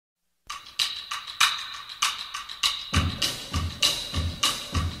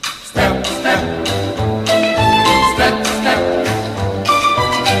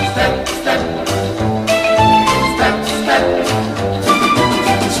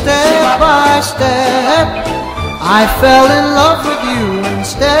by step, I fell in love with you, and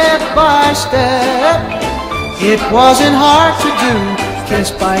step by step, it wasn't hard to do.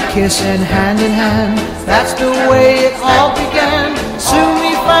 Kiss by kiss and hand in hand, that's the way it all began. Soon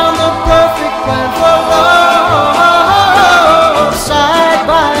we found the perfect plan for love. Side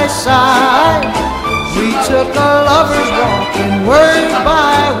by side, we took a lover's walk, and word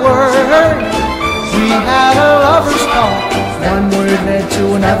by word, we had a lover's talk. One word led to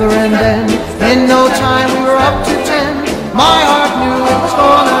another, and then in no time we were up to 10. My heart knew it was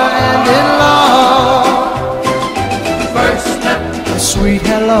gonna end in love. First step, A sweet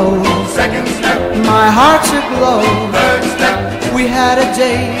hello. second step, My heart's aglow. third step, We had a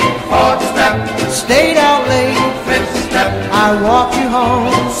date, fourth step, stayed out late. fifth step, I walked you home,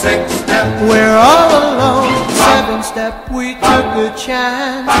 sixth step, we're all alone. Seventh step, we took a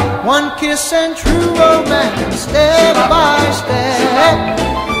chance. One kiss and true romance. Step by step,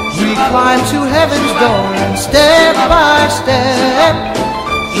 we climbed to heaven's door, and step by step,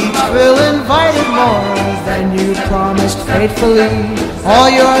 each thrill invited more than you promised faithfully. All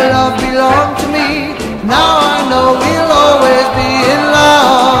your love belonged to me. Now I know we'll always be in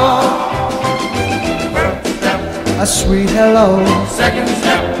love. first step, A sweet hello. second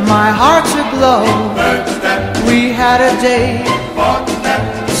step, My heart's aglow. third step, We had a date, fourth step,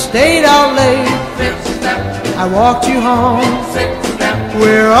 stayed out late. fifth step, I walked you home, sixth step,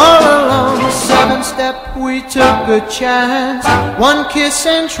 we're all alone. Seventh step, we took a chance. One kiss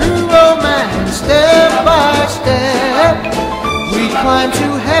and true romance. Step by step, we climbed to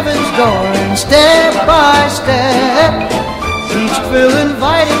heaven's door, and step by step, each thrill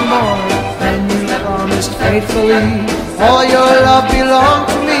invited more than you promised faithfully. All your love belonged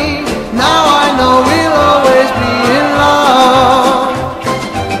to me. Now I